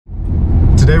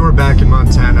Today we're back in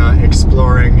Montana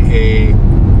exploring a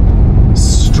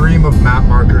stream of map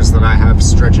markers that I have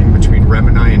stretching between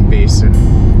Remini and Basin.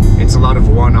 It's a lot of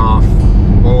one-off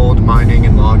old mining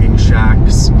and logging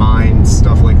shacks, mines,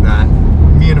 stuff like that.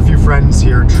 Me and a few friends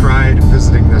here tried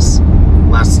visiting this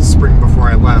last spring before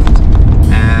I left,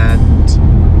 and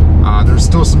there's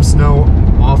still some snow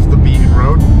off the beaten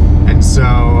road, and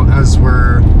so as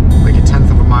we're like a tenth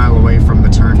of a mile away from the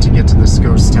turn to get to this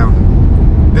ghost town,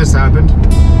 this happened.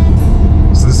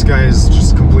 So this guy is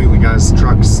just completely got his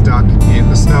truck stuck in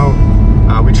the snow.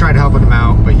 We tried helping him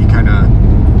out, but he kind of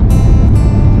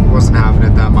wasn't having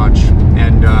it that much.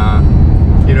 And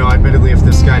you know, admittedly, if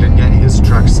this guy didn't get his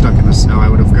truck stuck in the snow, I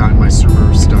would have gotten my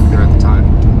Subaru stuck there at the time.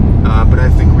 But I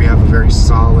think we have a very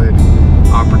solid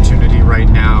opportunity right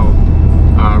now,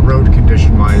 road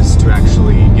condition-wise, to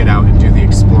actually get out and do the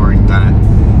exploring that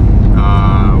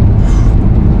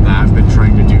I've been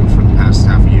trying to do for the past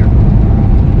half a year.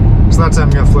 So that's why I'm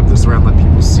going to flip this around, let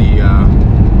people see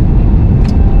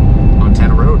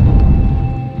Montana Road.